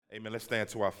Amen. Let's stand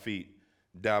to our feet,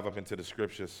 dive up into the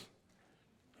scriptures.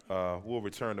 We'll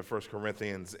return to 1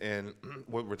 Corinthians in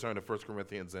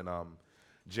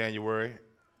January.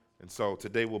 And so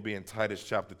today we'll be in Titus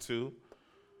chapter 2,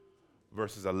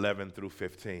 verses 11 through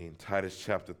 15. Titus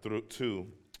chapter 2,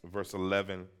 verse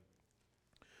 11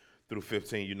 through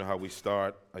 15. You know how we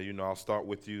start. I'll start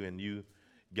with you and you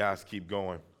guys keep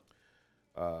going.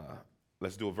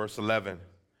 Let's do it. Verse 11.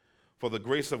 For the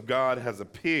grace of God has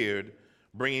appeared,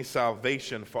 bringing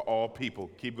salvation for all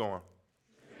people. Keep going.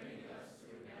 Training us to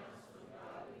renounce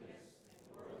ungodliness and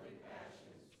worldly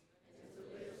passions, and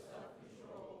to live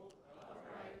self-controlled,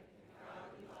 upright, and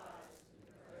godly lives in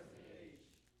the present age,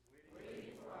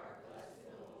 waiting for our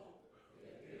blessed hope,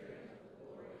 the appearing of the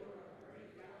glory of our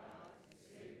great God and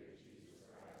Savior Jesus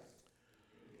Christ,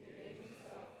 who gave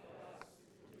himself for us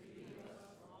to redeem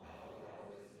us from all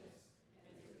lawlessness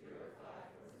and to purify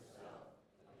for himself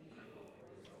a people for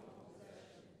his own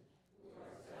possession, who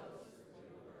are zealous for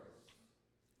good works.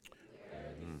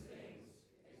 Declare these things,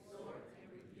 exhort and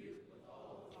rebuke with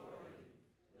all authority.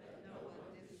 Let no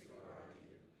one disregard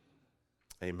you.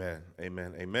 Amen.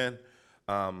 Amen. Amen.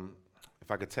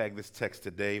 If I could tag this text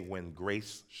today, when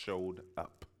grace showed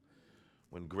up.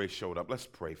 When grace showed up. Let's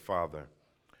pray. Father,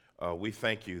 we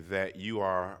thank you that you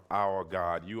are our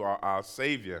God. You are our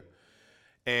Savior.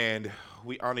 And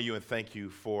we honor you and thank you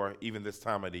for even this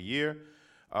time of the year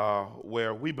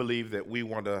where we believe that we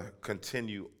want to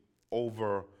continue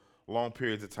over long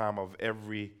periods of time of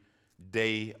every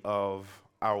day of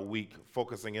our week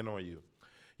focusing in on you.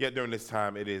 Yet during this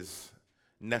time, it is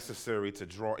necessary to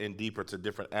draw in deeper to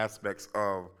different aspects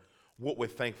of what we're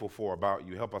thankful for about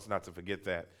you. Help us not to forget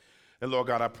that. And Lord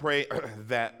God, I pray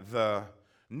that the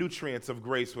nutrients of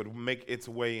grace would make its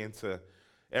way into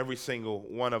every single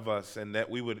one of us, and that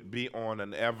we would be on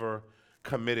an ever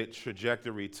committed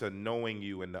trajectory to knowing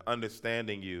you and to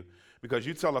understanding you, because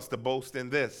you tell us to boast in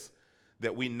this,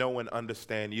 that we know and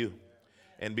understand you.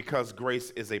 And because grace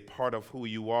is a part of who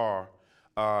you are,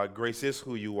 grace is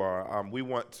who you are. We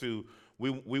want to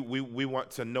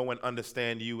know and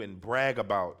understand you and brag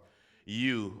about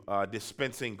you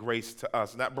dispensing grace to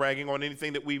us, not bragging on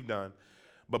anything that we've done,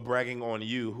 but bragging on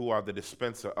you, who are the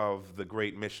dispenser of the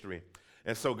great mystery.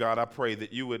 And so, God, I pray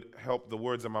that you would help the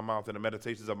words of my mouth and the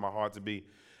meditations of my heart to be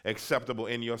acceptable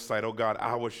in your sight. Oh, God,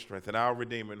 our strength and our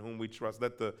Redeemer in whom we trust.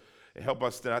 Help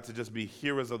us not to just be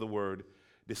hearers of the word,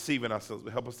 deceiving ourselves,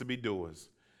 but help us to be doers.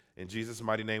 In Jesus'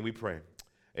 mighty name we pray.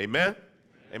 Amen?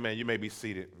 Amen. You may be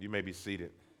seated. You may be seated.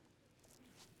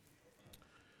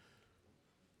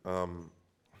 I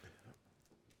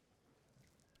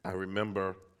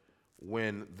remember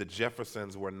when the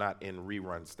Jeffersons were not in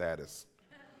rerun status.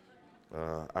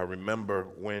 I remember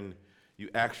when you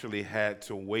actually had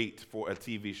to wait for a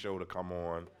TV show to come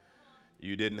on.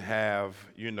 You didn't have,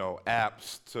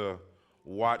 apps to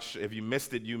watch. If you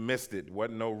missed it, you missed it.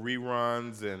 Wasn't no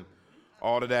reruns and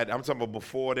all of that. I'm talking about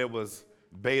before there was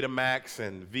Betamax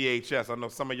and VHS. I know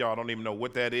some of y'all don't even know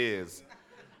what that is.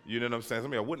 You know what I'm saying?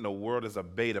 Some of y'all, what in the world is a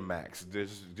Betamax?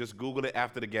 Just Google it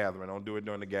after the gathering. Don't do it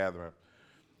during the gathering.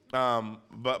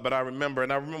 But I remember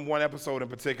one episode in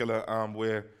particular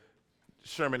where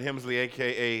Sherman Hemsley,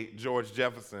 a.k.a. George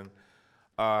Jefferson,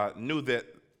 knew that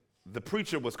the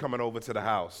preacher was coming over to the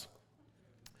house.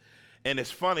 And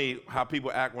it's funny how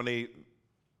people act when they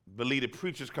believe the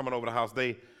preacher's coming over the house.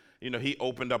 He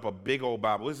opened up a big old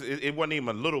Bible. It wasn't even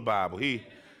a little Bible.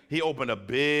 He opened a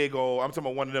big old, I'm talking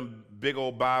about one of them big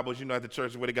old Bibles, at the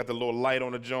church where they got the little light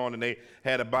on the joint and they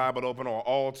had a Bible open on an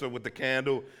altar with the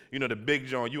candle. The big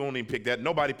joint, you won't even pick that.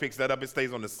 Nobody picks that up. It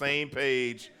stays on the same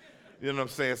page. You know what I'm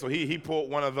saying? So he pulled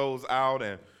one of those out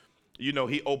and,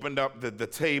 he opened up the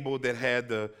table that had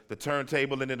the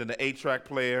turntable in it and the 8-track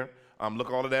player.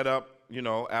 Look all of that up,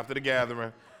 after the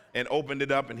gathering, and opened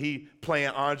it up, and he playing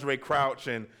Andre Crouch,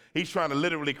 and he's trying to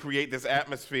literally create this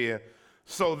atmosphere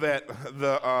so that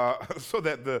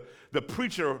the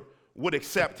preacher would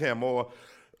accept him or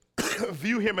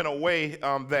view him in a way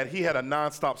that he had a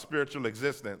nonstop spiritual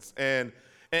existence. And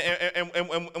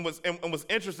what's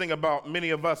interesting about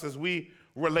many of us is we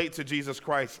relate to Jesus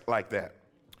Christ like that.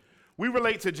 We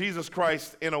relate to Jesus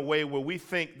Christ in a way where we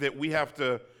think that we have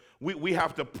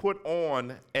to put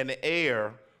on an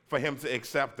air for him to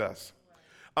accept us.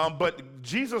 But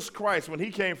Jesus Christ, when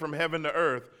he came from heaven to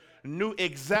earth, knew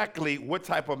exactly what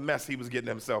type of mess he was getting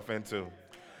himself into.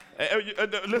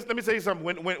 Let me tell you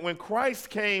something. When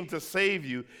Christ came to save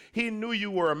you, he knew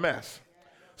you were a mess.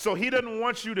 So he doesn't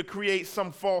want you to create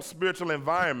some false spiritual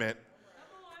environment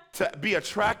to be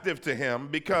attractive to him,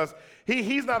 because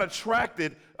he's not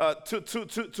attracted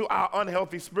to our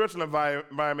unhealthy spiritual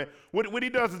environment. What he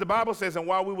does is, the Bible says, and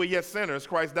while we were yet sinners,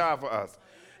 Christ died for us.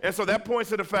 And so that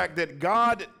points to the fact that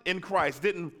God in Christ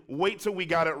didn't wait till we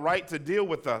got it right to deal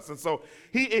with us. And so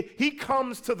he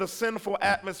comes to the sinful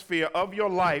atmosphere of your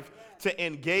life to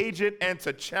engage it and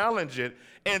to challenge it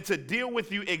and to deal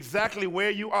with you exactly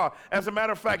where you are. As a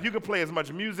matter of fact, you can play as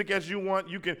much music as you want.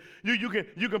 You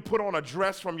can put on a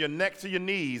dress from your neck to your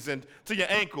knees and to your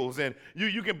ankles, and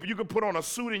you can put on a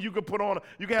suit, and you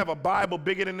can have a Bible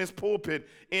bigger than this pulpit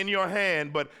in your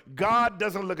hand. But God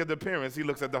doesn't look at the appearance; He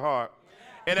looks at the heart.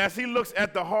 And as He looks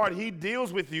at the heart, He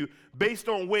deals with you based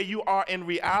on where you are in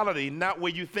reality, not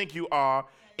where you think you are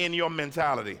in your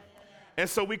mentality. And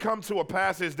so we come to a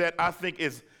passage that I think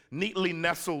is neatly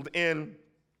nestled in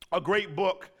a great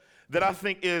book that I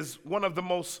think is one of the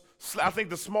most, I think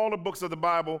the smaller books of the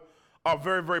Bible are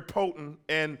very, very potent,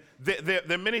 and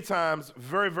they're many times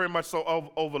very, very much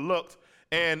so overlooked.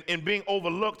 And in being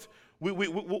overlooked,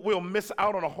 we'll miss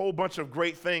out on a whole bunch of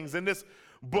great things. In this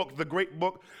book, the great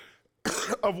book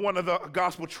of one of the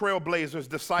gospel trailblazers,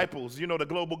 disciples, you know, the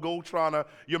global gold trotter,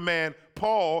 your man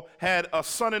Paul, had a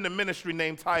son in the ministry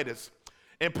named Titus.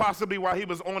 And possibly while he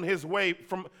was on his way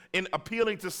in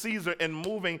appealing to Caesar and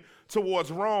moving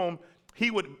towards Rome,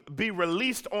 he would be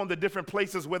released on the different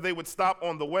places where they would stop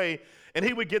on the way, and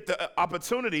he would get the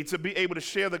opportunity to be able to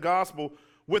share the gospel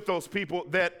with those people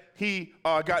that he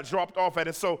got dropped off at.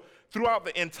 And so throughout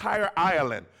the entire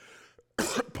island,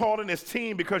 Paul and his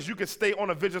team, because you could stay on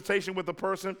a visitation with a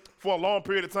person for a long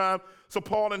period of time, so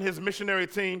Paul and his missionary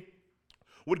team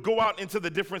would go out into the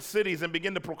different cities and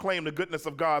begin to proclaim the goodness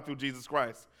of God through Jesus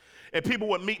Christ. And people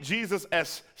would meet Jesus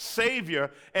as Savior,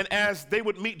 and as they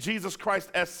would meet Jesus Christ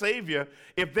as Savior,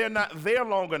 if they're not there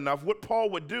long enough, what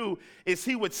Paul would do is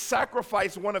he would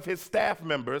sacrifice one of his staff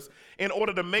members in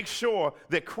order to make sure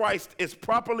that Christ is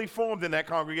properly formed in that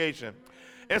congregation.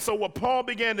 And so what Paul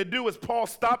began to do is Paul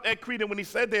stopped at Crete, and when he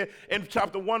said there in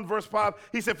chapter 1, verse 5,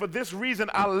 he said, "For this reason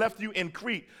I left you in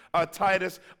Crete,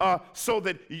 Titus, so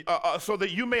that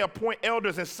you may appoint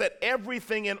elders and set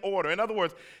everything in order." In other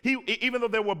words, even though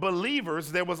there were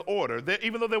believers, there was order.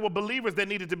 Even though there were believers, there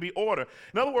needed to be order.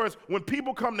 In other words, when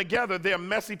people come together, they're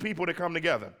messy people that come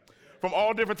together from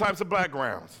all different types of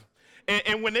backgrounds.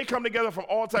 And when they come together from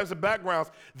all types of backgrounds,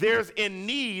 there's in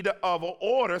need of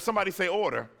order. Somebody say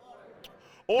order.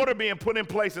 Order being put in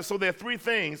place. And so there are three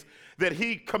things that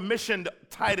he commissioned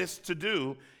Titus to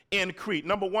do in Crete.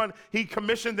 Number one, he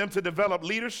commissioned them to develop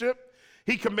leadership.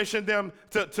 He commissioned them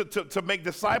to make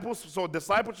disciples, so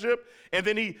discipleship. And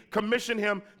then he commissioned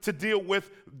him to deal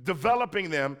with developing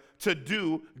them to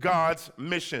do God's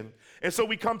mission. And so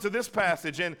we come to this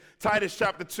passage in Titus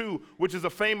chapter 2, which is a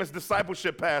famous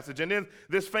discipleship passage. And in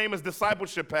this famous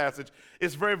discipleship passage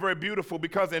is very, very beautiful,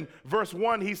 because in verse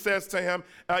 1, he says to him,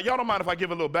 y'all don't mind if I give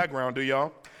a little background, do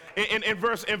y'all? In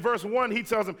verse 1, he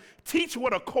tells him, teach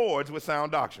what accords with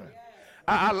sound doctrine.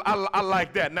 I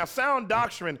like that. Now, sound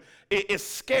doctrine is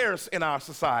scarce in our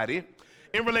society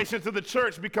in relation to the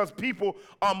church, because people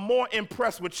are more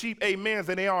impressed with cheap amens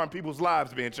than they are in people's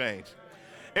lives being changed.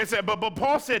 And said, but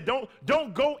Paul said,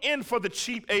 don't go in for the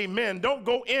cheap amen. Don't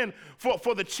go in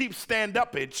for the cheap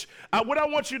stand-upage. What I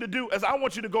want you to do is I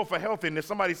want you to go for healthiness.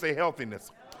 Somebody say healthiness.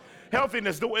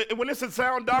 Healthiness. When it's a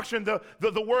sound doctrine,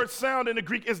 the word sound in the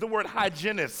Greek is the word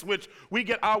hygienist, which we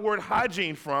get our word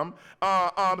hygiene from.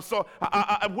 So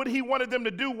what he wanted them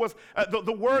to do was,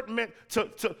 the word meant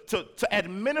to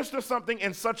administer something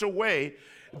in such a way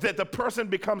that the person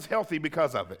becomes healthy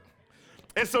because of it.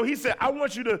 And so he said, I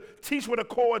want you to teach what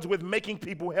accords with making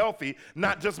people healthy,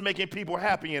 not just making people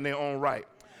happy in their own right.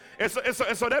 And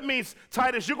so that means,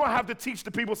 Titus, you're going to have to teach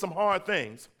the people some hard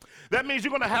things. That means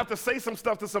you're going to have to say some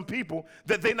stuff to some people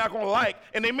that they're not going to like,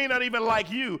 and they may not even like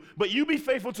you, but you be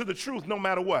faithful to the truth no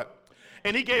matter what.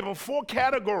 And he gave them 4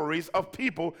 categories of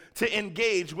people to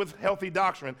engage with healthy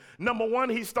doctrine. Number 1,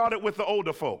 he started with the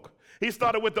older folk. He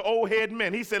started with the old head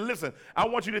men. He said, listen, I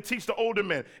want you to teach the older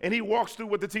men. And he walks through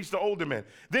what to teach the older men.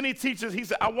 Then he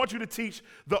said, I want you to teach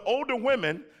the older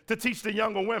women to teach the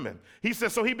younger women. He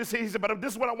said, but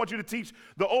this is what I want you to teach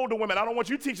the older women. I don't want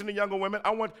you teaching the younger women.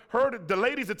 I want the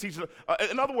ladies to teach.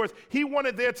 In other words, he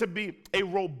wanted there to be a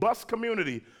robust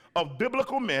community of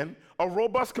biblical men, a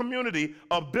robust community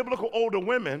of biblical older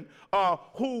women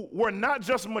who were not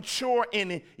just mature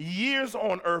in years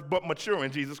on earth, but mature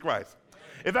in Jesus Christ.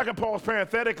 If I can pause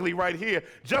parenthetically right here,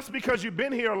 just because you've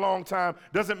been here a long time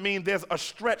doesn't mean there's a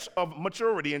stretch of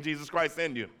maturity in Jesus Christ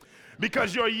in you.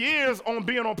 Because your years on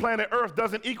being on planet Earth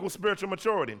doesn't equal spiritual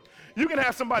maturity. You can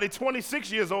have somebody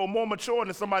 26 years old more mature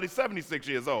than somebody 76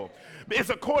 years old.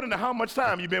 It's according to how much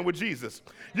time you've been with Jesus.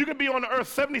 You can be on the earth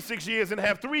 76 years and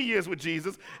have 3 years with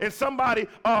Jesus, and somebody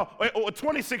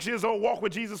 26 years old walk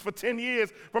with Jesus for 10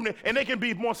 years, and they can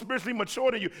be more spiritually mature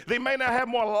than you. They may not have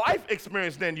more life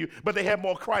experience than you, but they have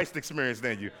more Christ experience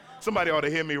than you. Somebody ought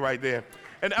to hear me right there.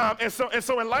 And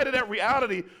so in light of that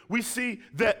reality, we see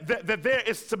that there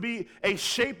is to be a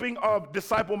shaping of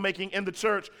disciple making in the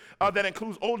church that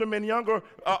includes older men,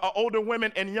 older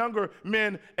women, and younger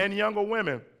men and younger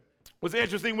women. What's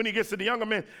interesting, when he gets to the younger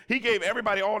men, he gave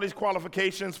everybody all these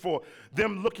qualifications for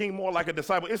them looking more like a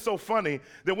disciple. It's so funny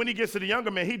that when he gets to the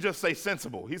younger men, he just say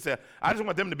sensible. He said, I just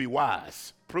want them to be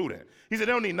wise, prudent. He said,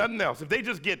 they don't need nothing else. If they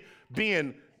just get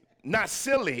being not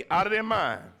silly out of their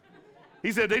mind,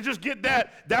 he said, they just get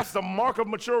that. That's the mark of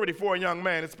maturity for a young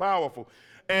man. It's powerful.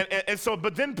 And so,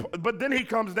 but then he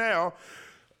comes down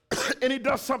and he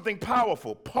does something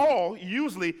powerful. Paul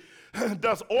usually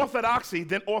does orthodoxy,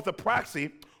 then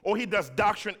orthopraxy, or he does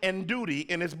doctrine and duty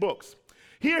in his books.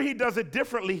 Here he does it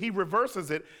differently. He reverses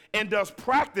it and does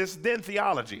practice, then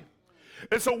theology.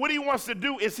 And so what he wants to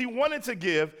do is he wanted to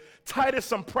give Titus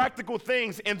some practical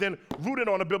things and then root it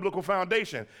on a biblical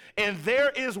foundation. And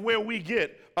there is where we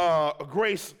get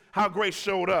grace, how grace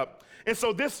showed up. And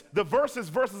so the verses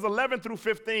 11 through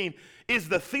 15 is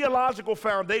the theological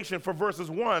foundation for verses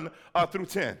 1 through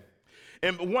 10.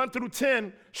 And 1 through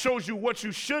 10 shows you what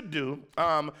you should do,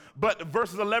 but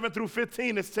verses 11 through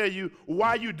 15 is tell you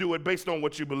why you do it based on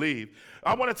what you believe.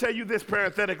 I want to tell you this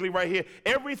parenthetically right here.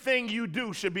 Everything you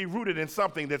do should be rooted in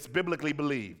something that's biblically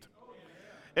believed.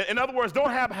 In other words,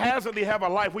 don't haphazardly have a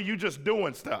life where you're just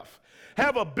doing stuff.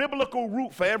 Have a biblical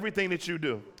root for everything that you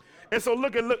do. And so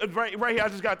look right here,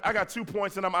 I got 2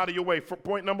 points and I'm out of your way. For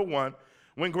point number 1,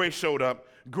 when grace showed up,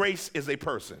 grace is a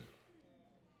person.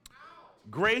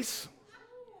 Grace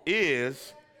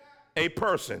is a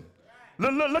person.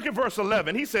 Look at verse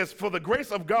 11. He says, for the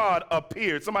grace of God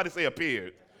appeared. Somebody say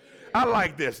appeared. I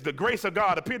like this. The grace of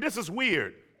God appeared. This is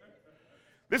weird.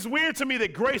 This is weird to me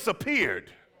that grace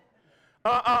appeared.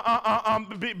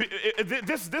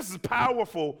 This is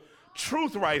powerful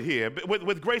truth right here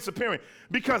with grace appearing,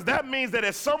 because that means that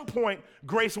at some point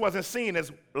grace wasn't seen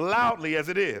as loudly as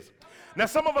it is. Now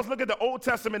some of us look at the Old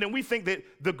Testament and we think that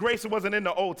the grace wasn't in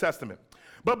the Old Testament.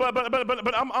 But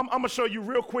I'm going to show you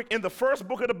real quick. In the first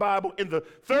book of the Bible, in the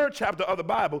 3rd chapter of the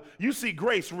Bible, you see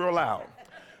grace real loud.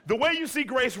 The way you see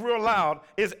grace real loud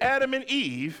is Adam and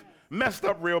Eve messed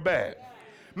up real bad.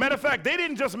 Matter of fact, they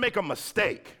didn't just make a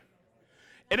mistake.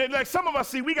 And then, like some of us,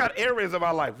 see, we got areas of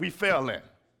our life we fell in.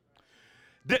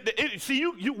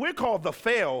 We're called the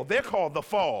fail. They're called the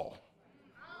fall.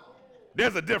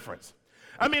 There's a difference.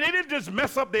 I mean, they didn't just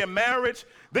mess up their marriage.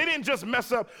 They didn't just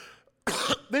mess up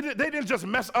they didn't just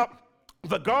mess up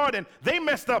the garden, they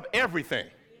messed up everything.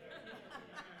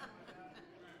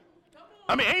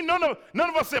 I mean, ain't none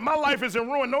of us said my life is in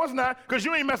ruin. No, it's not, because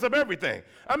you ain't messed up everything.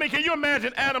 I mean, can you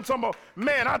imagine Adam talking about,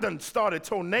 man, I done started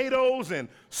tornadoes and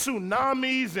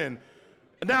tsunamis, and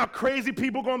now crazy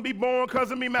people gonna be born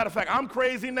because of me. Matter of fact, I'm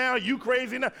crazy now, you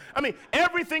crazy now. I mean,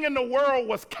 everything in the world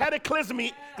was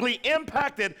cataclysmically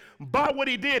impacted by what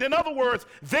he did. In other words,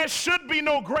 there should be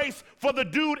no grace for the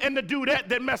dude and the dudette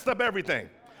that messed up everything.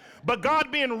 But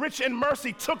God, being rich in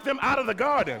mercy, took them out of the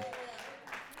garden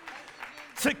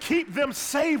to keep them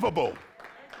savable.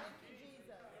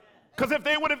 Because if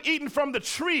they would have eaten from the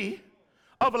tree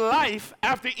of life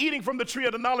after eating from the tree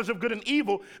of the knowledge of good and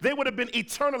evil, they would have been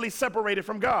eternally separated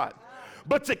from God.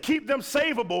 But to keep them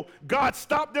savable, God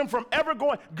stopped them from ever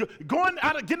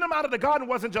getting them out of the garden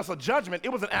wasn't just a judgment,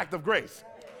 it was an act of grace.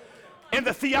 And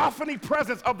the theophany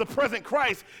presence of the present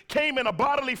Christ came in a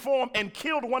bodily form and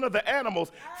killed one of the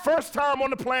animals. First time on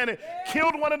the planet,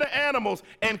 killed one of the animals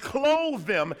and clothed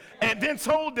them, and then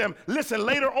told them, listen,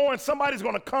 later on somebody's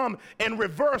going to come and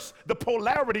reverse the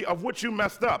polarity of what you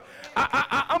messed up.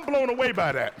 I'm blown away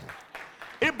by that.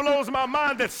 It blows my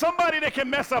mind that somebody that can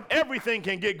mess up everything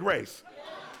can get grace.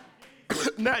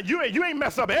 Now, you ain't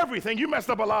messed up everything. You messed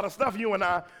up a lot of stuff, you and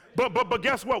I. But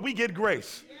guess what? We get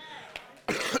grace.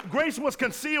 Grace was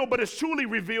concealed, but it's truly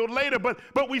revealed later.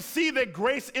 But we see that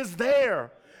grace is there.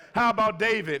 How about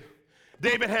David?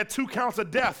 David had 2 counts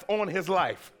of death on his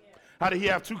life. How did he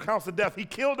have 2 counts of death? He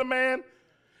killed a man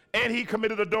and he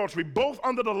committed adultery, both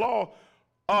under the law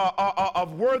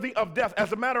of worthy of death.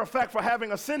 As a matter of fact, for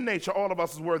having a sin nature, all of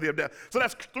us is worthy of death. So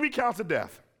that's 3 counts of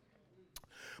death.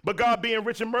 But God, being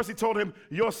rich in mercy, told him,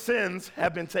 your sins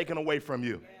have been taken away from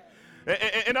you.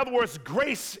 In other words,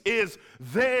 grace is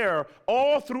there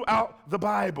all throughout the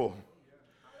Bible.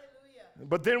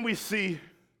 But then we see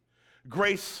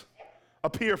grace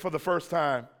appear for the first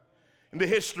time in the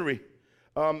history.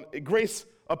 Grace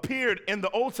appeared in the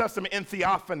Old Testament in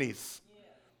theophanies,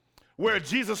 where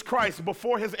Jesus Christ,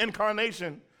 before his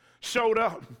incarnation, showed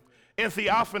up in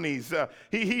theophanies.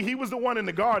 He was the one in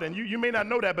the garden. You may not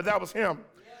know that, but that was him.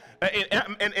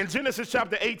 In Genesis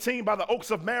chapter 18, by the oaks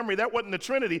of Mamre, that wasn't the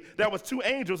Trinity. That was two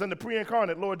angels and the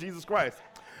pre-incarnate Lord Jesus Christ.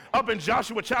 Up in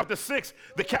Joshua chapter 6,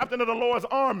 the captain of the Lord's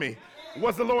army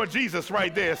was the Lord Jesus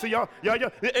right there. So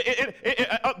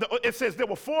it says there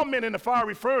were 4 men in the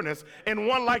fiery furnace and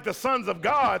one like the sons of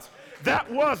gods.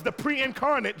 That was the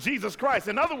pre-incarnate Jesus Christ.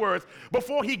 In other words,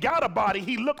 before he got a body,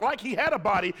 he looked like he had a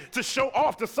body to show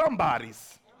off to some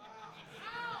bodies.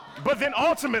 But then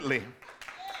ultimately,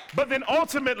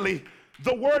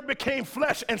 the Word became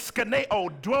flesh and skeneo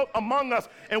dwelt among us,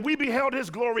 and we beheld his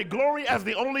glory, glory as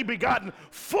the only begotten,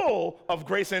 full of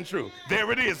grace and truth.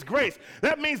 There it is, grace.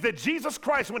 That means that Jesus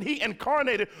Christ, when he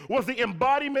incarnated, was the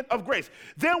embodiment of grace.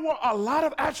 There were a lot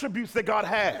of attributes that God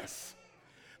has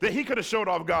that he could have showed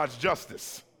off God's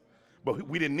justice, but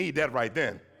we didn't need that right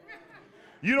then.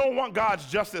 You don't want God's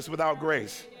justice without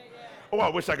grace. Oh, I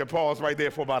wish I could pause right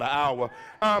there for about an hour.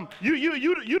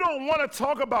 You don't want to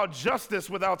talk about justice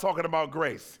without talking about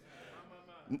grace.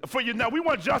 Now, we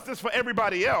want justice for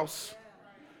everybody else,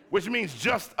 which means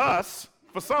just us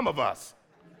for some of us.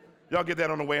 Y'all get that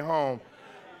on the way home.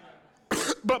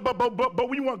 but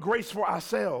we want grace for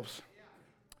ourselves.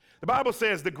 The Bible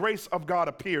says the grace of God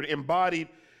appeared, embodied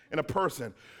in a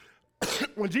person.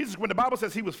 When the Bible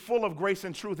says he was full of grace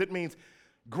and truth, it means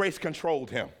grace controlled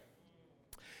him.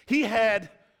 He had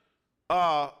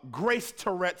Grace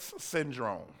Tourette's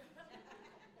syndrome.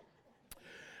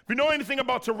 If you know anything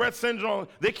about Tourette's syndrome,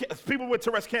 people with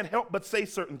Tourette's can't help but say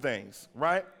certain things,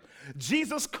 right?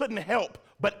 Jesus couldn't help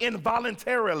but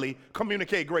involuntarily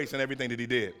communicate grace in everything that he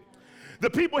did. The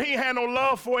people he had no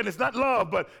love for, and it's not love,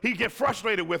 but he get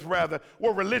frustrated with rather,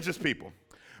 were religious people.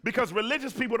 Because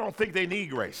religious people don't think they need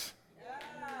grace.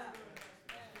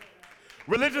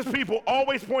 Religious people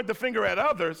always point the finger at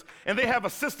others, and they have a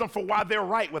system for why they're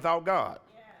right without God.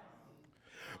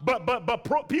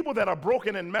 But people that are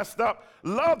broken and messed up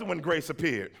loved when grace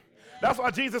appeared. That's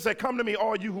why Jesus said, "Come to me,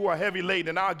 all you who are heavy laden,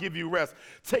 and I'll give you rest.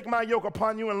 Take my yoke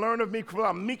upon you and learn of me, for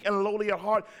I'm meek and lowly at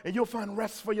heart, and you'll find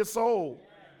rest for your soul."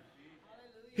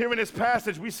 Here in this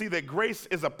passage, we see that grace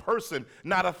is a person,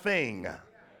 not a thing.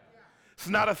 It's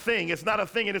not a thing. It's not a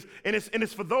thing. And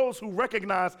it's for those who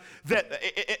recognize that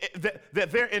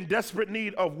they're in desperate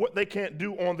need of what they can't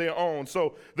do on their own.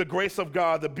 So the grace of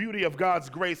God, the beauty of God's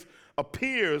grace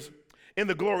appears in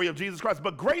the glory of Jesus Christ.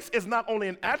 But grace is not only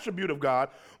an attribute of God.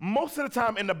 Most of the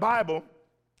time in the Bible,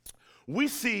 we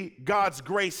see God's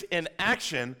grace in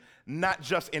action, not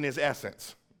just in his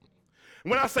essence.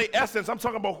 When I say essence, I'm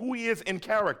talking about who he is in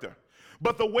character.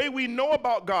 But the way we know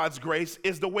about God's grace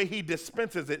is the way he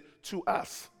dispenses it to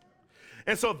us.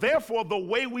 And so therefore, the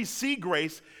way we see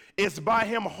grace is by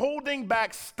him holding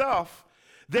back stuff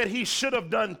that he should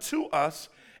have done to us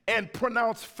and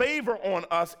pronounce favor on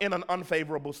us in an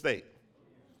unfavorable state.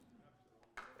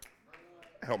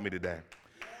 Help me today.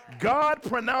 God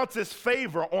pronounces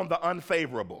favor on the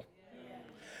unfavorable.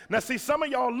 Now see, some of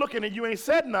y'all looking and you ain't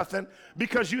said nothing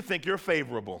because you think you're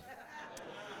favorable.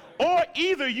 Or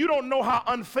either you don't know how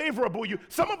unfavorable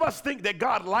some of us think that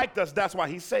God liked us, that's why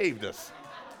he saved us.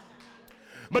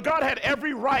 But God had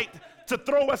every right to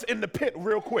throw us in the pit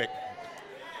real quick.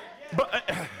 But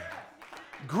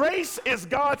grace is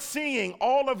God seeing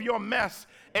all of your mess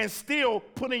and still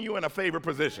putting you in a favored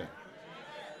position.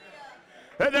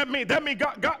 That means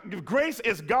grace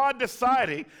is God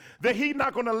deciding that he's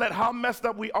not going to let how messed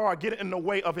up we are get in the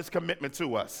way of his commitment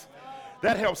to us.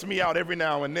 That helps me out every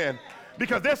now and then.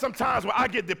 Because there's some times where I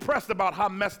get depressed about how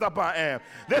messed up I am.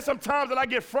 There's some times that I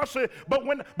get frustrated. But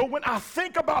when I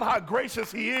think about how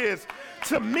gracious he is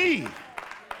to me,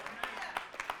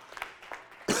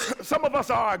 some of us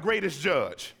are our greatest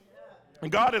judge.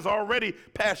 And God has already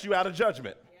passed you out of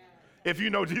judgment if you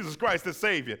know Jesus Christ as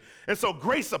Savior. And so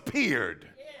grace appeared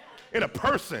in a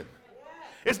person.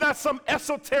 It's not some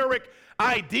esoteric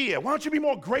idea. Why don't you be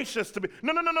more gracious to me?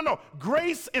 No.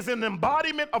 Grace is an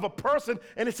embodiment of a person,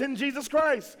 and it's in Jesus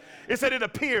Christ. It said it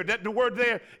appeared. That the word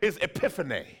there is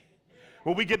epiphany,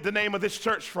 where we get the name of this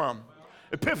church from.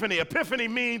 Epiphany. Epiphany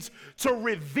means to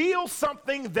reveal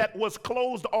something that was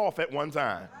closed off at one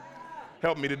time.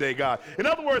 Help me today, God. In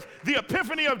other words, the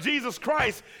epiphany of Jesus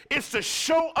Christ is to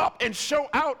show up and show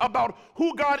out about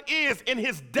who God is in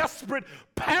his desperate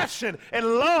passion and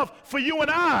love for you and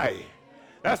I.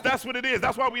 That's what it is.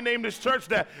 That's why we named this church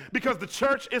that, because the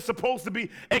church is supposed to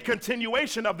be a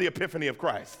continuation of the epiphany of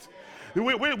Christ.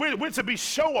 We're to be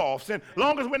show-offs, and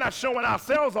long as we're not showing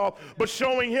ourselves off, but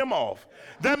showing him off.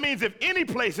 That means if any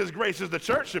place is gracious, the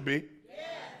church should be.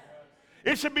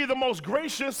 It should be the most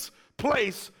gracious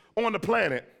place on the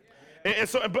planet. And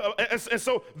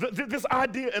so this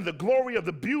idea and the glory of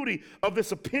the beauty of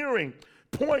this appearing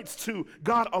points to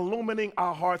God illuminating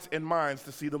our hearts and minds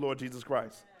to see the Lord Jesus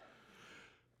Christ.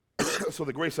 So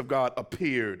the grace of God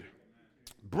appeared,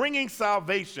 bringing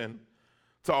salvation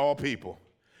to all people.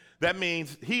 That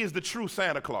means he is the true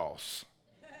Santa Claus.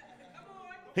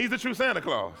 He's the true Santa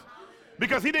Claus.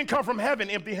 Because he didn't come from heaven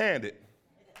empty-handed.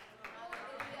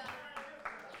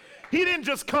 He didn't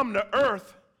just come to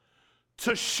earth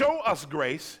to show us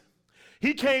grace.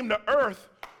 He came to earth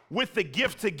with the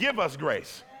gift to give us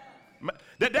grace.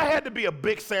 That had to be a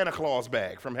big Santa Claus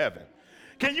bag from heaven.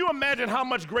 Can you imagine how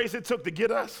much grace it took to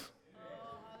get us?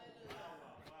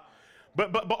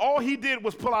 But all he did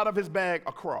was pull out of his bag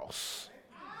a cross.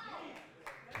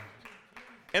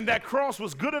 And that cross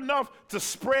was good enough to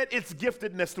spread its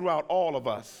giftedness throughout all of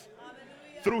us.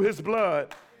 Through his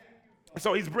blood.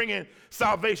 So he's bringing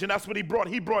salvation. That's what he brought.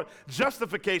 He brought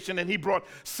justification, and he brought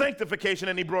sanctification,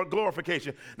 and he brought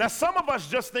glorification. Now, some of us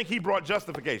just think he brought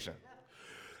justification.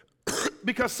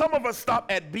 Because some of us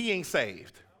stop at being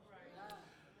saved.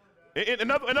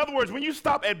 In other words, when you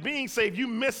stop at being saved, you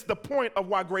miss the point of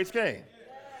why grace came.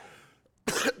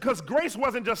 Because grace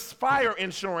wasn't just fire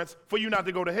insurance for you not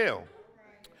to go to hell.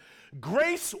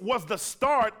 Grace was the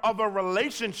start of a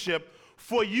relationship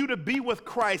for you to be with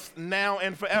Christ now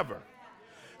and forever.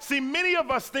 See, many of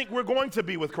us think we're going to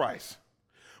be with Christ,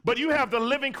 but you have the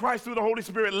living Christ through the Holy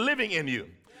Spirit living in you.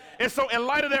 And so in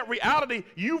light of that reality,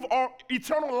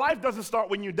 eternal life doesn't start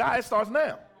when you die, it starts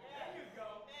now.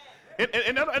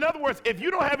 In other words, if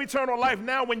you don't have eternal life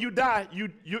now, when you die, you're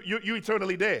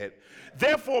eternally dead.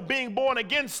 Therefore, being born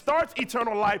again starts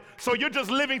eternal life, so you're just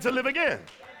living to live again.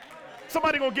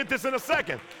 Somebody gonna get this in a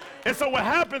second. And so what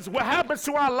happens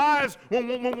to our lives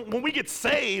when we get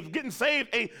saved, getting saved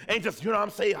ain't just, I'm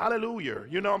saved, hallelujah,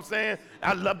 you know what I'm saying?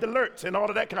 I love the alerts and all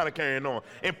of that kind of carrying on.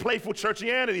 And playful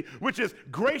churchianity, which is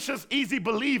gracious, easy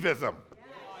believism.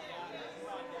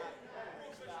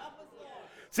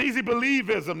 It's easy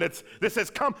believism that says,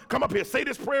 come up here, say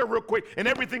this prayer real quick, and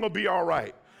everything will be all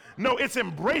right. No, it's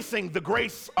embracing the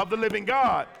grace of the living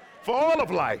God for all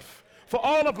of life. For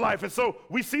all of life. And so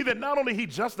we see that not only he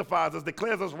justifies us,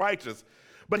 declares us righteous,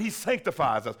 but he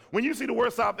sanctifies us. When you see the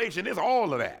word salvation, it's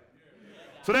all of that.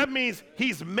 So that means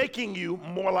he's making you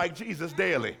more like Jesus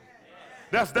daily.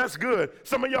 That's good.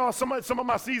 Some of y'all, some of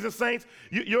my seasoned saints,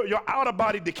 you're out of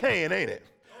body decaying, ain't it?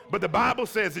 But the Bible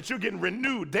says that you're getting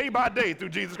renewed day by day through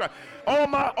Jesus Christ. All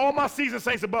my seasoned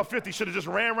saints above 50 should have just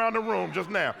ran around the room just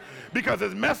now. Because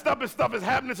as messed up as stuff is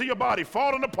happening to your body,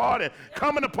 falling apart and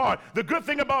coming apart, the good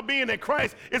thing about being in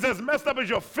Christ is as messed up as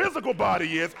your physical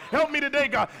body is, help me today,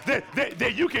 God,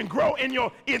 that you can grow in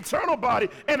your internal body,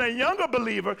 and a younger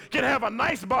believer can have a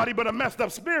nice body but a messed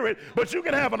up spirit, but you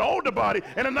can have an older body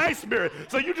and a nice spirit.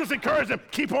 So you just encourage them,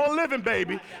 keep on living,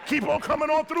 baby. Keep on coming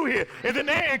on through here. And then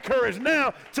they're encouraged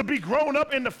now to be grown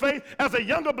up in the faith as a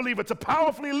younger believer, to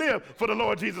powerfully live for the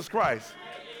Lord Jesus Christ.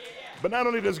 But not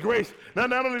only does grace,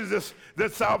 not only does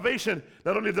that salvation,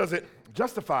 not only does it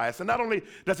justify us, and not only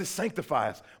does it sanctify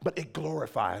us, but it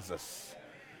glorifies us.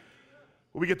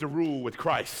 We get to rule with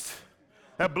Christ.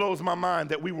 That blows my mind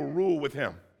that we will rule with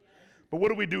him. But what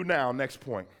do we do now? Next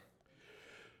point.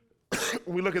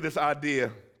 We look at this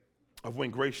idea of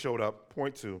when grace showed up.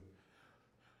 Point 2.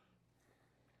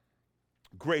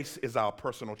 Grace is our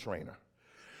personal trainer.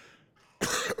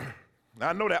 Now,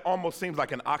 I know that almost seems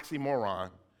like an oxymoron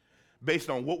based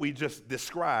on what we just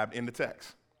described in the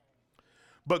text.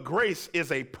 But grace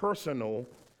is a personal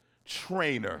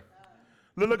trainer.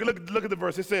 Look at the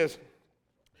verse. It says,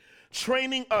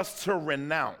 training us to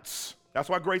renounce. That's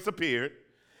why grace appeared.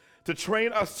 To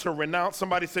train us to renounce.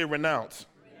 Somebody say renounce.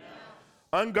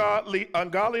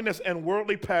 Ungodliness and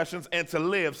worldly passions, and to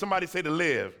live. Somebody say to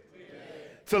live.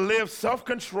 To live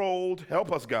self-controlled,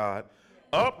 help us God,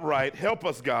 upright, help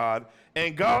us God,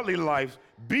 and godly life,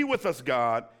 be with us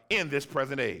God in this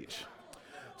present age.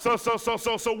 So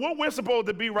what we're supposed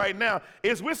to be right now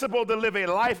is we're supposed to live a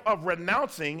life of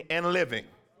renouncing and living.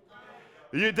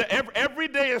 Every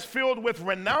day is filled with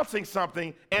renouncing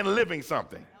something and living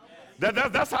something.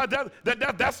 That's how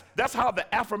the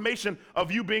affirmation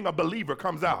of you being a believer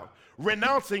comes out.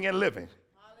 Renouncing and living.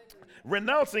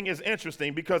 Renouncing is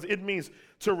interesting because it means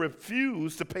to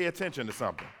refuse to pay attention to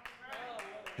something.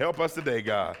 Help us today,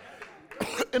 God.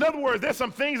 In other words, there's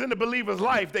some things in the believer's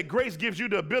life that grace gives you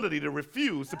the ability to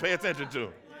refuse to pay attention to.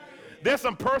 There's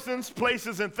some persons,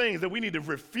 places, and things that we need to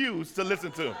refuse to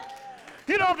listen to.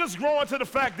 I'm just growing to the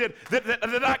fact that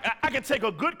I can take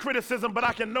a good criticism, but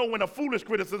I can know when a foolish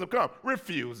criticism comes.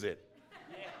 Refuse it.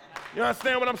 You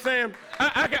understand what I'm saying?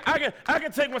 I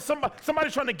can take when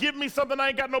somebody's trying to give me something I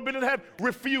ain't got no business to have.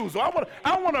 Refusal.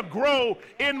 I want to grow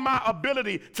in my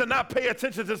ability to not pay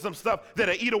attention to some stuff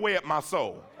that'll eat away at my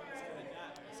soul.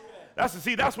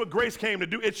 That's what grace came to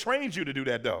do. It trains you to do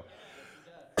that, though.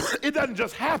 It doesn't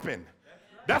just happen.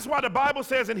 That's why the Bible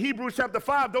says in Hebrews chapter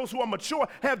 5, those who are mature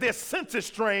have their senses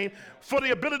trained for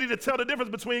the ability to tell the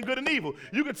difference between good and evil.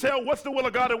 You can tell what's the will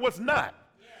of God and what's not.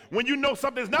 When you know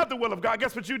something's not the will of God,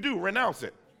 guess what you do? Renounce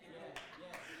it.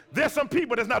 There's some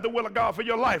people that's not the will of God for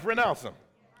your life. Renounce them.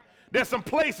 There's some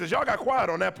places, y'all got quiet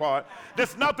on that part,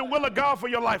 that's not the will of God for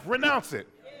your life. Renounce it.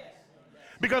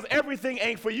 Because everything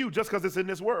ain't for you just because it's in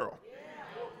this world.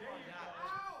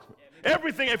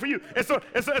 Everything ain't for you. And so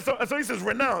he says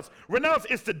renounce. Renounce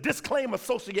is to disclaim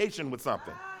association with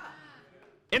something.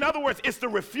 In other words, it's the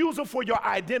refusal for your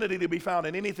identity to be found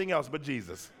in anything else but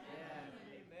Jesus.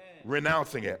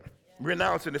 Renouncing it.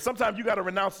 Renouncing it. Sometimes you got to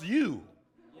renounce you.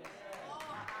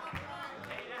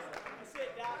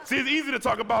 See, it's easy to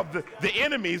talk about the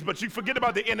enemies, but you forget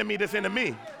about the enemy that's in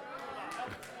me.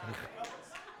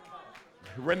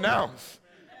 Renounce.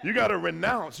 You got to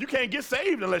renounce. You can't get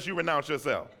saved unless you renounce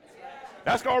yourself.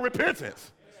 That's called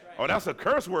repentance. Oh, that's a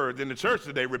curse word in the church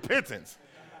today, repentance.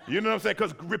 You know what I'm saying?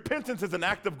 Because repentance is an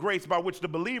act of grace by which the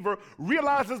believer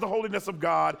realizes the holiness of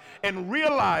God and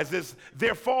realizes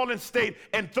their fallen state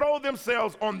and throw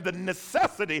themselves on the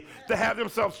necessity to have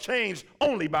themselves changed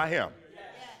only by Him.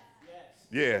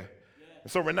 Yeah.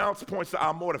 So renounce points to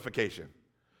our mortification.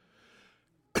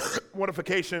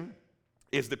 Mortification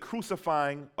is the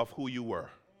crucifying of who you were.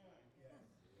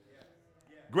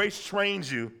 Grace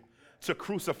trains you to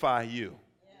crucify you.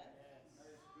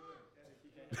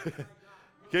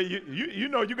 You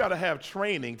know you got to have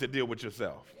training to deal with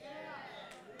yourself.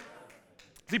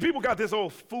 See, people got this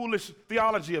old foolish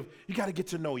theology of you got to get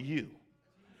to know you.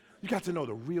 You got to know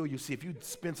the real you. See, if you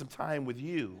spend some time with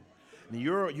you and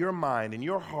your mind and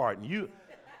your heart and you,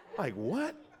 like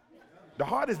what? The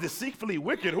heart is deceitfully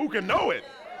wicked. Who can know it?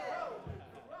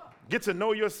 Get to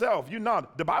know yourself.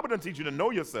 The Bible doesn't teach you to know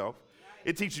yourself.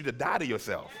 It teaches you to die to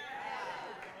yourself.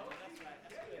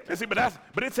 You see, but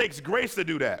it takes grace to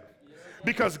do that.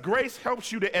 Because grace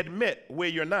helps you to admit where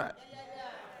you're not.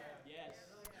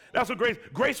 That's what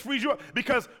grace frees you up.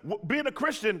 Because being a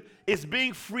Christian is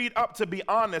being freed up to be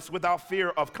honest without fear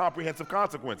of comprehensive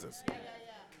consequences.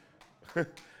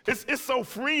 It's so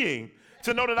freeing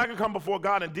to know that I can come before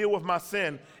God and deal with my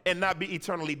sin and not be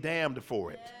eternally damned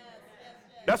for it.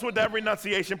 That's what that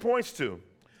renunciation points to.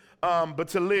 But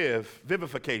to live,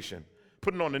 vivification,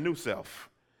 putting on the new self.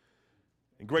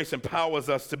 And grace empowers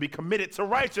us to be committed to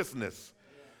righteousness.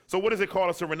 So what does it call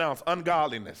us to renounce?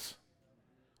 Ungodliness.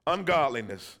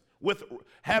 Ungodliness. With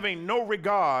having no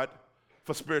regard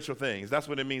for spiritual things. That's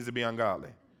what it means to be ungodly.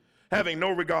 Having no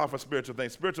regard for spiritual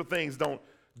things. Spiritual things don't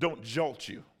jolt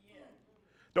you.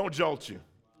 Don't jolt you.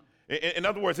 In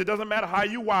other words, it doesn't matter how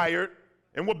you wired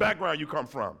and what background you come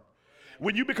from.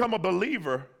 When you become a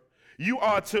believer, you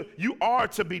are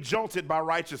to be jolted by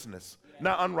righteousness,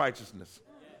 not unrighteousness.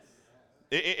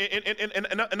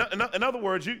 In other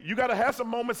words, you got to have some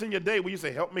moments in your day where you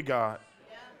say, help me, God.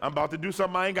 I'm about to do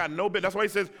something I ain't got no bit. That's why he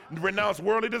says, renounce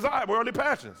worldly desire, worldly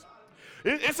passions.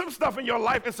 It's some stuff in your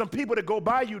life and some people that go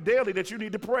by you daily that you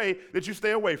need to pray that you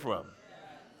stay away from.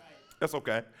 That's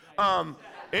okay.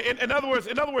 In other words,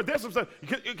 there's some stuff.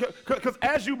 Because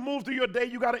as you move through your day,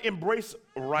 you got to embrace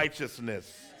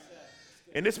righteousness.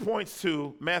 And this points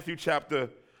to Matthew chapter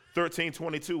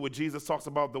 13:22, where Jesus talks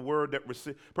about the word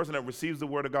person that receives the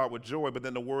word of God with joy, but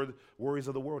then the worries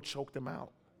of the world choke them out.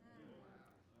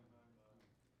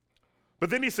 But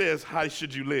then he says, how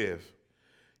should you live?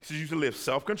 He says you should live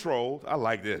self-controlled, I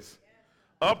like this,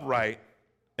 upright,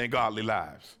 and godly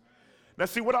lives. Now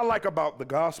see, what I like about the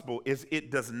gospel is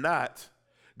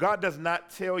God does not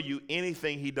tell you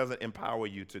anything he doesn't empower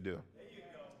you to do.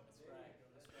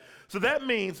 So that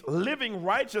means living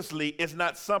righteously is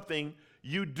not something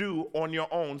you do on your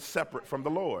own separate from the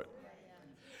Lord.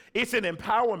 It's an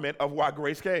empowerment of why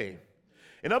grace came.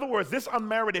 In other words, this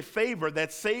unmerited favor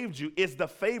that saved you is the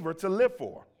favor to live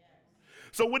for.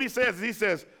 So what he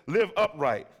says, live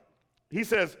upright. He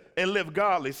says, and live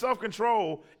godly.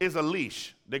 Self-control is a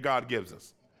leash that God gives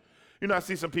us. You know, I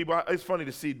see some people, it's funny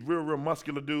to see real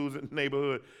muscular dudes in the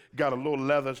neighborhood, got a little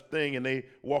leather thing and they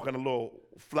walking a little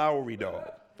flowery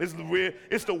dog. It's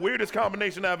the weirdest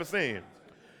combination I've ever seen.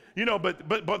 You know, but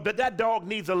that dog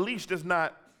needs a leash that's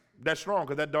not that strong,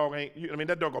 because that dog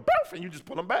that dog go poof and you just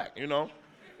pull him back, you know.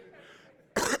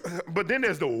 But then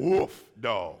there's the woof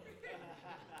dog.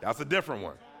 That's a different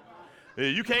one.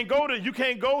 You can't go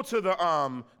to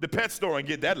the pet store and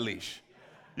get that leash.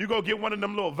 You go get one of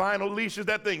them little vinyl leashes,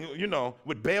 that thing,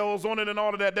 with bells on it and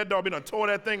all of that. That dog be done tore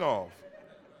that thing off.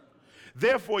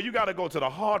 Therefore, you got to go to the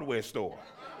hardware store.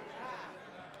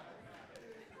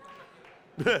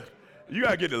 You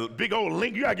got to get a big old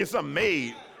link. You got to get something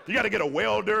made. You got to get a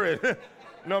welder. And, you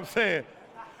know what I'm saying?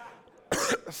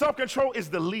 Self-control is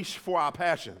the leash for our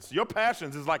passions. Your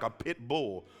passions is like a pit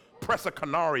bull, Presa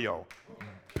Canario.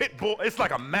 Pit bull, it's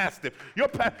like a mastiff. Your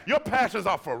passions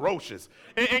are ferocious.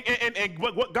 And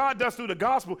what God does through the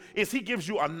gospel is he gives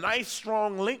you a nice,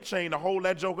 strong link chain to hold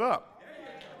that joke up.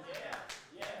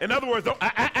 In other words,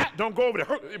 don't go over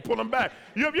there. Pull them back.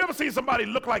 You ever seen somebody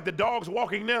look like the dog's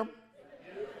walking them?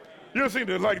 You ever seen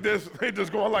them like this? They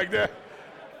just going like that.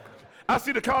 I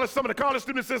see some of the college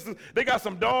student sisters, they got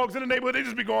some dogs in the neighborhood. They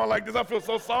just be going like this. I feel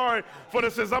so sorry for the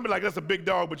sisters. I be like, that's a big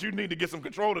dog, but you need to get some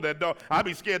control of that dog. I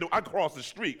be scared. I cross the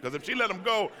street because if she let him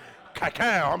go,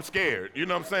 cacao, I'm scared. You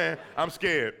know what I'm saying? I'm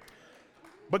scared.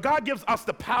 But God gives us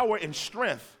the power and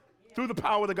strength through the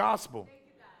power of the gospel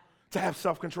to have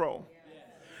self-control.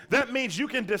 That means you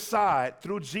can decide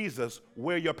through Jesus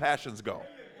where your passions go.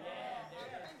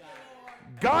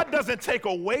 God doesn't take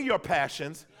away your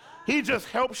passions. He just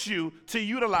helps you to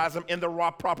utilize them in the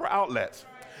proper outlets.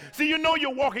 See,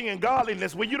 you're walking in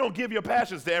godliness when you don't give your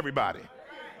passions to everybody.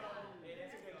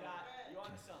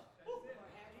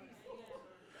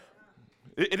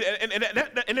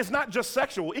 And it's not just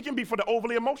sexual. It can be for the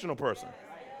overly emotional person.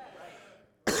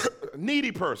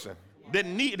 Needy person.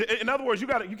 In other words, you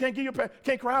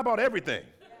can't cry about everything.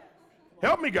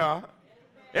 Help me, God.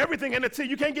 Everything in the tea.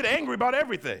 You can't get angry about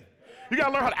everything. You got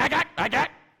to learn how to I got.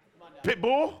 Pit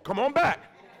bull, come on back.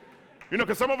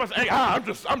 Because some of us, I'm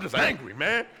just angry,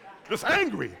 man. Just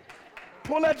angry.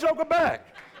 Pull that joker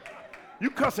back.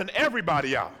 You cussing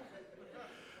everybody out.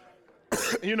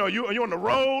 You're on the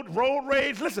road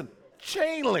rage. Listen,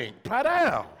 chain link, pat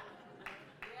down.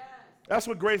 That's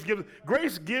what grace gives.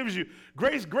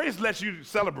 Grace lets you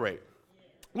celebrate.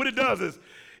 What it does is,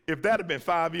 if that had been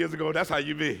 5 years ago, that's how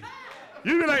you be.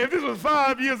 You'd be like, if this was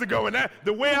 5 years ago and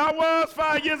the way I was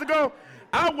 5 years ago,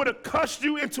 I would have cussed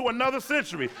you into another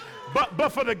century.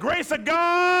 But for the grace of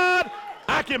God,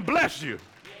 I can bless you.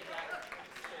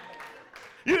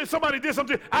 Somebody did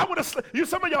something. I would have.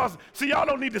 Some of y'all. See, y'all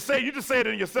don't need to say it. You just say it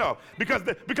in yourself because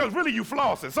really you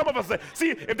flossing. Some of us say,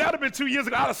 see, if that had been 2 years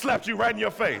ago, I'd have slapped you right in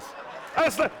your face. I'd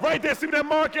have slapped right there. See that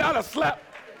mark? I'd have slapped.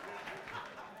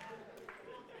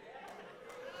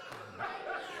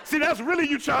 See, that's really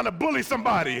you trying to bully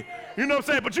somebody. You know what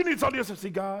I'm saying? But you need to talk to yourself. See,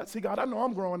 God, I know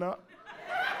I'm growing up.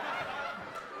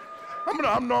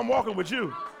 I know I'm walking with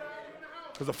you.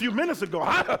 Because a few minutes ago,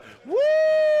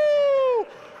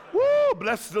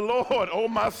 bless the Lord, oh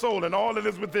my soul, and all that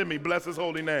is within me. Bless his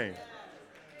holy name.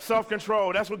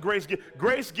 Self-control, that's what grace gives.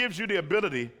 Grace gives you the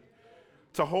ability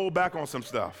to hold back on some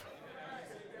stuff.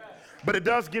 But it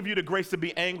does give you the grace to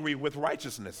be angry with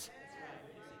righteousness.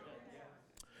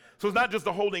 So it's not just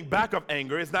the holding back of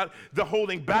anger. It's not the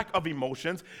holding back of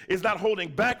emotions. It's not holding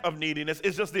back of neediness.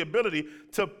 It's just the ability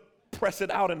to press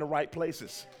it out in the right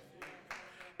places.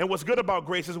 And what's good about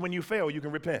grace is when you fail, you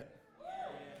can repent.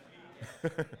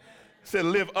 It said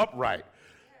live upright.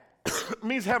 It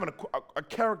means having a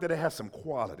character that has some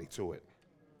quality to it.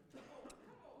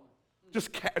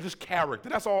 Just character.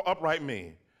 That's all upright mean.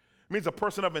 It means a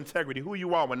person of integrity, who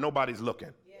you are when nobody's looking.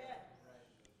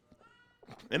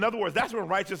 In other words, that's when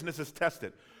righteousness is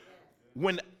tested.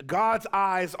 When God's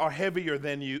eyes are heavier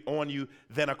on you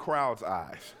than a crowd's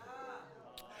eyes.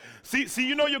 See,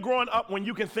 you're growing up when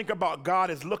you can think about God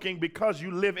as looking because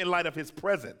you live in light of his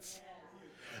presence.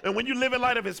 And when you live in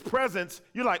light of his presence,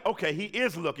 you're like, okay, he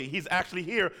is looking. He's actually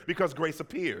here because grace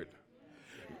appeared.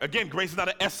 Again, grace is not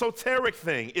an esoteric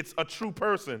thing. It's a true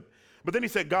person. But then he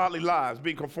said godly lives,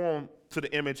 being conformed to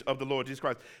the image of the Lord Jesus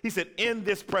Christ. He said in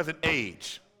this present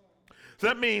age. So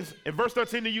that means in verse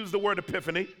 13, he used the word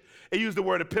epiphany. He used the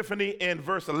word epiphany in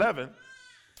verse 11.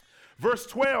 Verse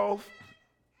 12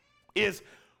 is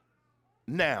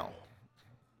now.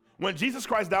 When Jesus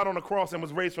Christ died on the cross and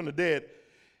was raised from the dead,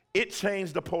 it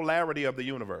changed the polarity of the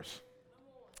universe.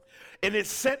 And it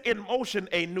set in motion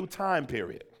a new time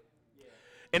period.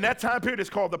 And that time period is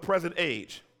called the present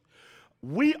age.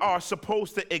 We are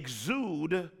supposed to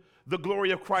exude the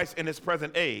glory of Christ in this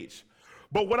present age.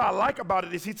 But what I like about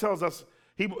it is he tells us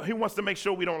he wants to make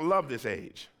sure we don't love this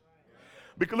age.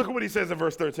 Because look at what he says in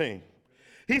verse 13.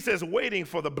 He says, waiting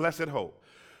for the blessed hope.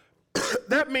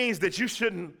 That means that you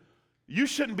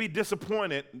shouldn't be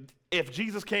disappointed if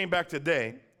Jesus came back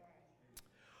today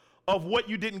of what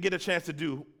you didn't get a chance to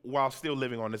do while still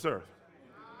living on this earth.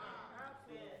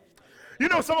 You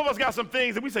know, some of us got some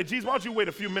things that we say, geez, why don't you wait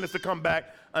a few minutes to come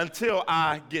back until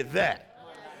I get that?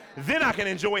 Then I can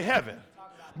enjoy heaven.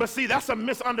 But see, that's a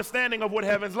misunderstanding of what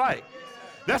heaven's like.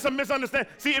 That's a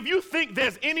misunderstanding. See, if you think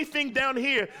there's anything down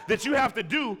here that you have to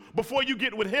do before you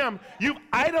get with him, you've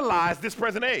idolized this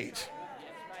present age.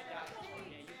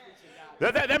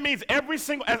 That means every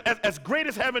single, as great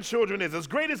as having children is, as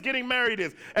great as getting married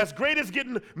is, as great as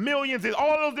getting millions is,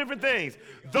 all those different things,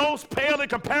 those pale in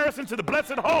comparison to the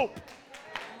blessed hope.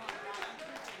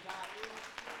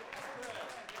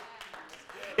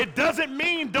 It doesn't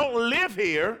mean don't live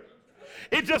here.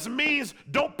 It just means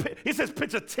don't, he says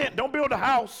pitch a tent, don't build a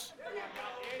house.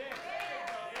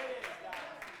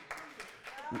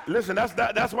 Listen,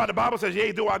 that's why the Bible says,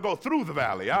 yea, do I go through the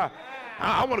valley.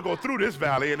 I want to go through this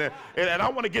valley, and I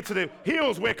want to get to the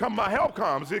hills where my help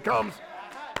comes. It comes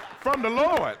from the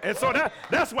Lord. And so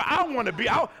that's where I want to be.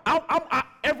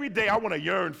 Every day I want to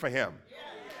yearn for him.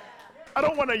 I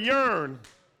don't want to yearn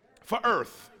for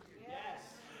earth.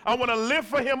 I want to live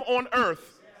for him on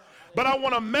earth, but I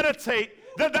want to meditate.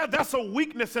 That's a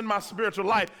weakness in my spiritual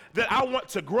life that I want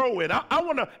to grow in. I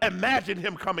want to imagine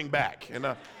him coming back. And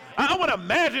I want to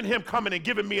imagine him coming and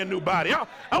giving me a new body.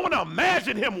 I want to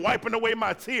imagine him wiping away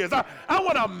my tears. I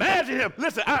want to imagine him.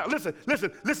 Listen.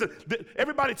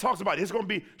 Everybody talks about it. It's going to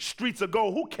be streets of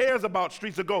gold. Who cares about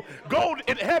streets of gold? Gold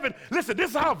in heaven. Listen, this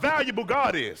is how valuable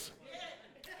God is.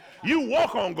 You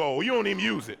walk on gold. You don't even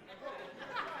use it.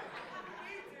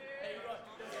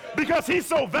 Because he's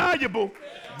so valuable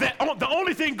that the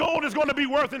only thing gold is going to be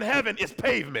worth in heaven is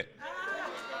pavement.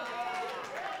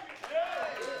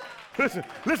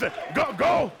 Listen,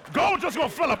 gold just going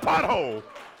to fill a pothole.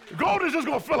 Gold is just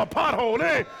going to fill a pothole,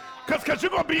 eh? Because you're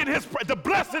going to be in the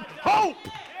blessed hope.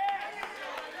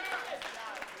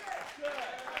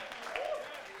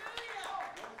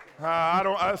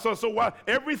 So why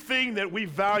everything that we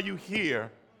value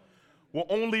here will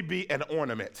only be an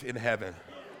ornament in heaven.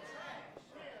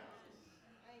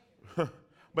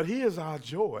 But he is our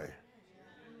joy.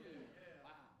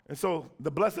 And so the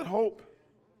blessed hope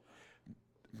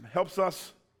helps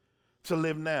us to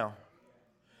live now.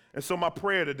 And so my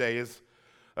prayer today is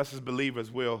us as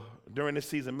believers will, during this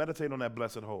season, meditate on that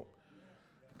blessed hope.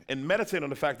 And meditate on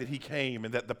the fact that he came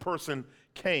and that the person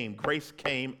came. Grace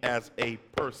came as a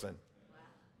person.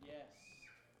 Yes.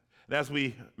 And as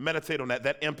we meditate on that,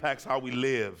 that impacts how we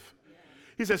live. Yes.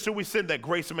 He says, should we sin that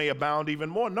grace may abound even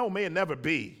more? No, may it never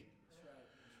be.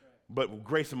 But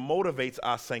grace motivates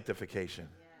our sanctification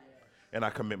and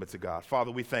our commitment to God.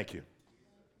 Father, we thank you.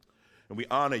 And we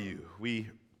honor you. We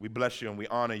bless you and we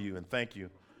honor you and thank you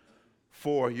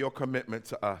for your commitment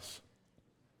to us.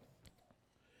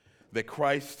 That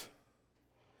Christ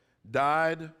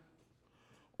died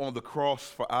on the cross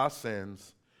for our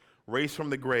sins, raised from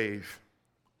the grave,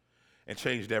 and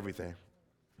changed everything.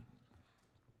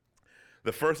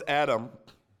 The first Adam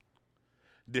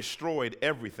destroyed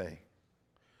everything.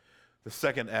 The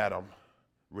second Adam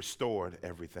restored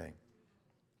everything.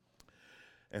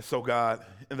 And so, God,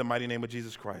 in the mighty name of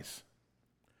Jesus Christ,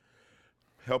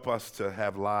 help us to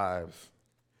have lives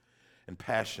and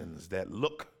passions that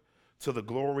look to the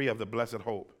glory of the blessed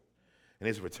hope and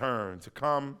his return to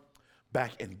come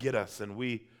back and get us. And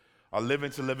we are living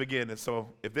to live again. And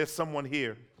so if there's someone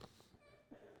here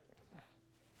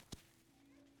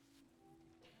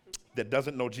that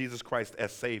doesn't know Jesus Christ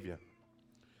as Savior,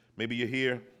 maybe you're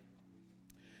here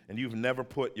and you've never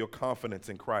put your confidence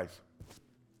in Christ.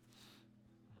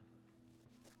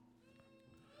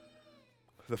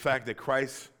 The fact that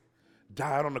Christ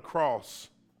died on the cross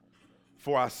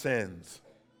for our sins,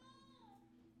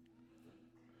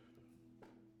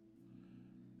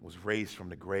 was raised from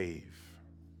the grave.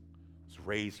 Was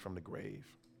raised from the grave.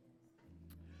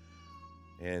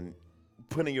 And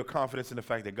putting your confidence in the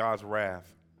fact that God's wrath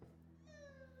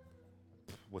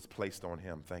was placed on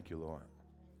him. Thank you, Lord.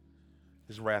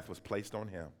 His wrath was placed on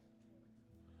him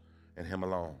and him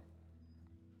alone.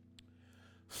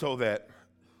 So that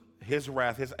his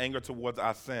wrath, his anger towards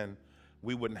our sin,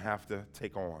 we wouldn't have to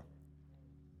take on.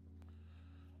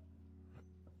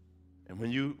 And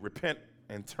when you repent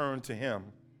and turn to him,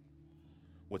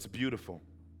 what's beautiful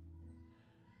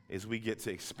is we get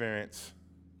to experience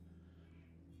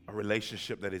a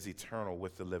relationship that is eternal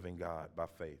with the living God by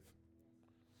faith.